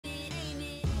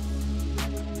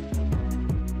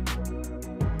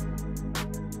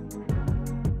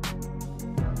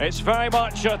It's very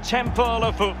much a temple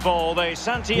of football, the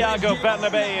Santiago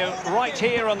Bernabeu, right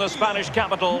here in the Spanish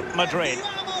capital, Madrid.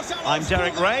 I'm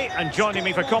Derek Ray, and joining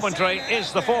me for commentary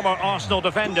is the former Arsenal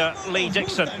defender, Lee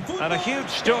Dixon. And a huge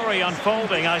story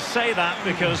unfolding. I say that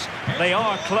because they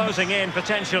are closing in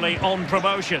potentially on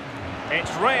promotion.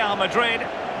 It's Real Madrid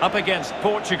up against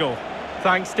Portugal.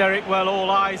 Thanks, Derek. Well,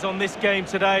 all eyes on this game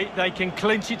today. They can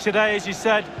clinch it today, as you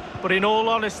said. But in all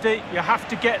honesty, you have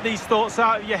to get these thoughts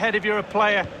out of your head if you're a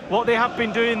player. What they have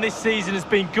been doing this season has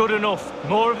been good enough.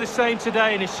 More of the same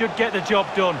today, and it should get the job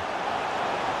done.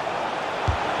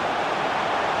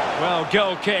 Well,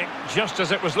 goal kick, just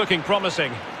as it was looking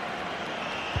promising.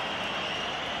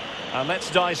 And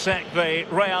let's dissect the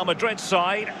Real Madrid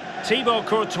side. Thibaut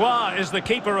Courtois is the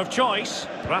keeper of choice.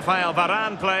 Rafael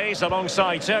Varane plays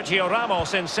alongside Sergio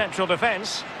Ramos in central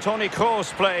defence. Toni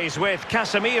Kroos plays with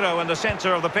Casemiro in the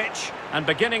centre of the pitch. And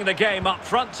beginning the game up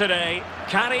front today,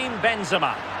 Karim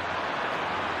Benzema.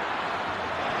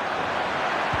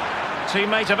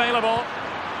 Teammate available.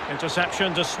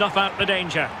 Interception to snuff out the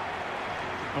danger.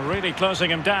 Really closing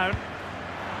him down.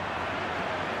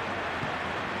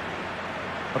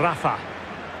 Rafa.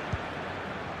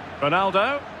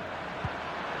 Ronaldo.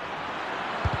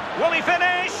 Will he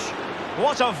finish?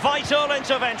 What a vital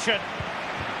intervention.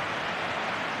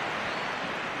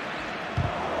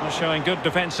 Showing good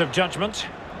defensive judgment.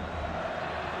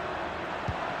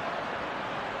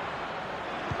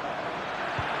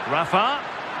 Rafa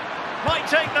might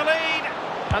take the lead,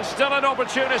 and still an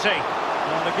opportunity.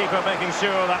 And the keeper making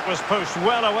sure that was pushed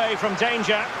well away from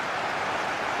danger.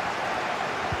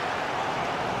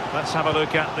 Let's have a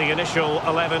look at the initial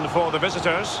 11 for the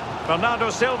visitors. Bernardo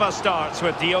Silva starts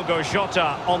with Diogo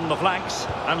Jota on the flanks.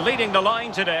 And leading the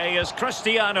line today is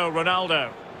Cristiano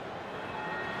Ronaldo.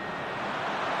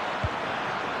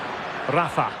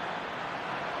 Rafa.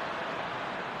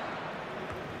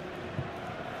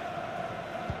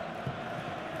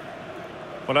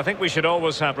 Well, I think we should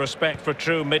always have respect for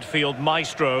true midfield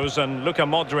maestros, and Luka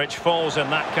Modric falls in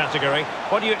that category.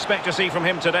 What do you expect to see from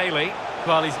him today, Lee?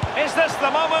 Well, Is this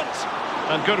the moment?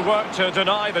 And good work to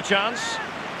deny the chance.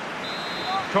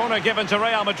 Corner given to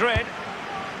Real Madrid.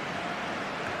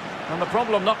 And the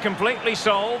problem not completely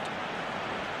solved.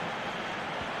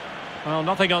 Well,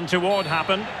 nothing untoward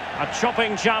happened. A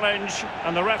chopping challenge,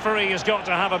 and the referee has got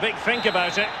to have a big think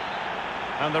about it.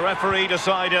 And the referee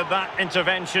decided that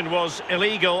intervention was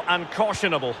illegal and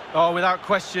cautionable. Oh, without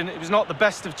question, it was not the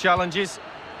best of challenges.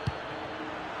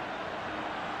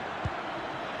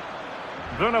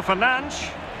 Bruno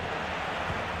Fernandes.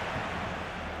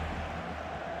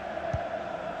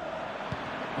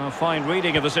 A fine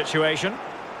reading of the situation.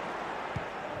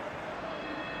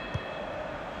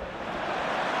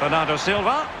 Bernardo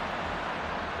Silva.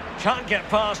 Can't get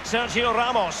past Sergio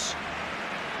Ramos.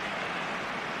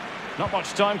 Not much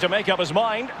time to make up his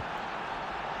mind.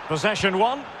 Possession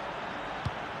one.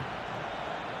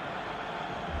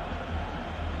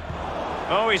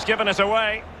 Oh, he's given it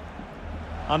away.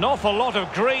 An awful lot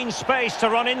of green space to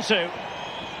run into.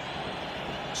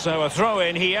 So a throw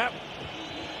in here.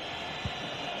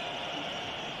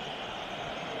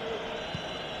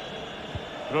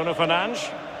 Bruno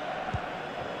Fernandes.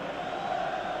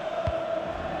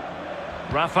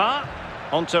 Rafa.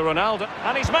 Onto Ronaldo.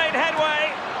 And he's made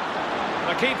headway.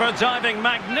 The keeper diving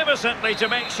magnificently to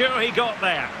make sure he got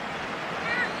there.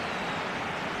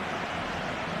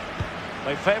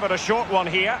 They favoured a short one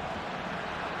here.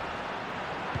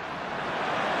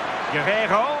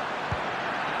 Guerreiro.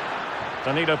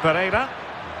 Danilo Pereira.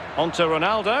 Onto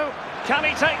Ronaldo. Can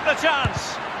he take the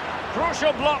chance?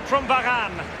 Crucial block from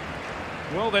Varane.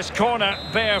 Will this corner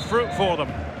bear fruit for them?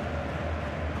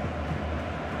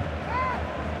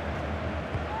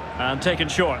 And taken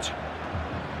short.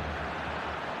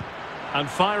 And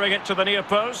firing it to the near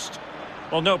post.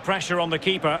 Well, no pressure on the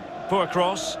keeper. Poor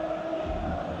cross.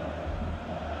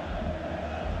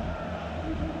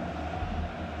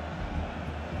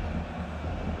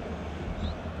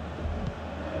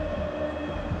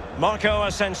 Marco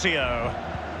Asensio.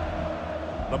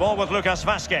 The ball with Lucas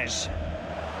Vazquez.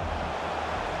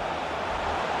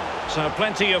 So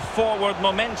plenty of forward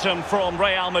momentum from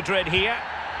Real Madrid here.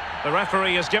 The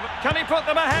referee has given... Can he put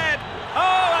them ahead?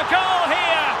 Oh, a goal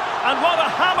here! And what a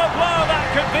hammer blow that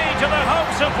could be to their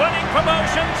hopes of winning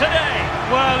promotion today.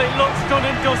 Well, it looks done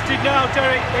and dusted now,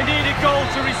 Derek. They need a goal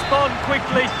to respond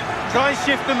quickly. Try and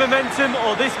shift the momentum,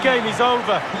 or this game is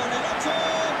over.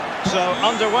 So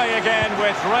underway again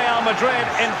with Real Madrid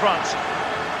in front.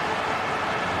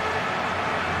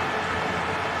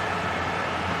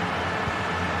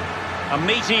 A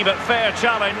meaty but fair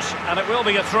challenge, and it will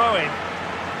be a throw-in.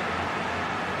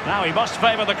 Now he must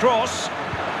favour the cross.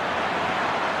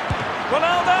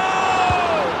 Ronaldo!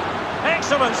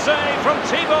 Excellent save from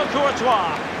Thibaut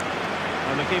Courtois.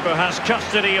 And the keeper has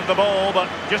custody of the ball, but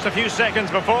just a few seconds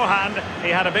beforehand, he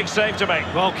had a big save to make.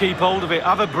 Well, keep hold of it,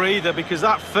 have a breather, because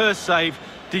that first save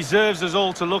deserves us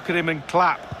all to look at him and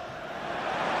clap.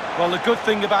 Well, the good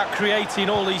thing about creating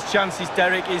all these chances,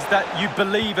 Derek, is that you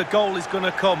believe a goal is going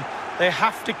to come. They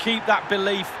have to keep that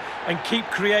belief and keep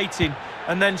creating,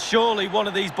 and then surely one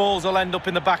of these balls will end up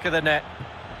in the back of the net.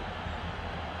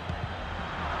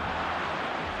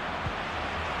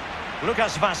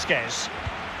 Lucas Vazquez.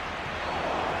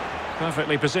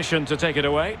 Perfectly positioned to take it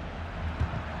away.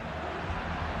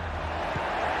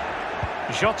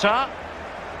 Jota.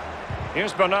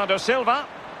 Here's Bernardo Silva.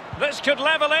 This could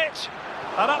level it.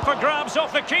 And up for grabs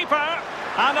off the keeper.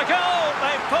 And a goal.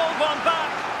 They've pulled one back,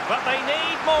 but they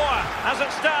need more. As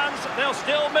it stands, they'll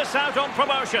still miss out on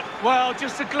promotion. Well,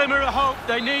 just a glimmer of hope.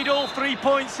 They need all 3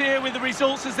 points here with the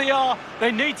results as they are.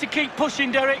 They need to keep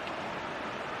pushing, Derek.